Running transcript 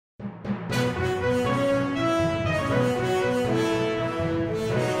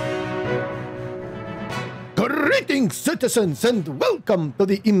Greetings, citizens, and welcome to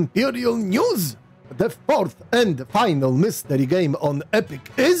the Imperial News! The fourth and final mystery game on Epic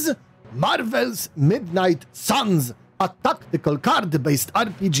is Marvel's Midnight Suns, a tactical card-based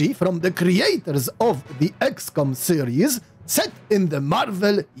RPG from the creators of the XCOM series, set in the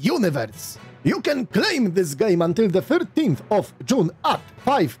Marvel Universe. You can claim this game until the 13th of June at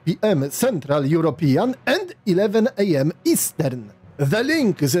 5 p.m. Central European and 11 a.m. Eastern. The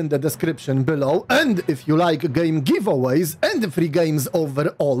link is in the description below, and if you like game giveaways and free games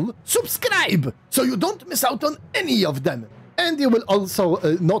overall, subscribe so you don't miss out on any of them. And you will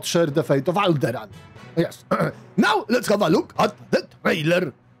also not share the fate of Alderaan. Yes. Now let's have a look at the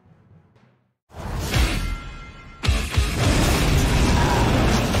trailer.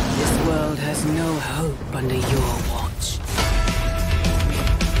 This world has no hope under your watch.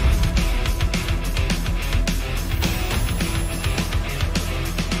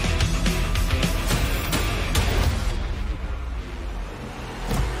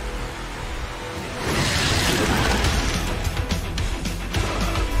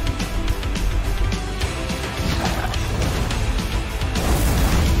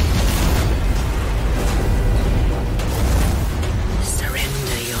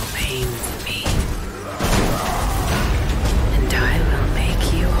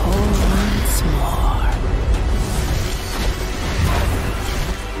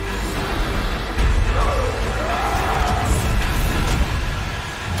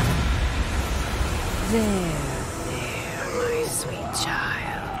 There, my sweet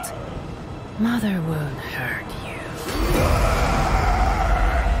child. Mother won't hurt you.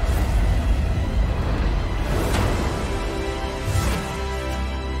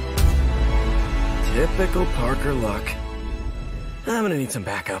 Typical Parker luck. I'm gonna need some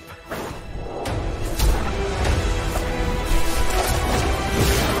backup.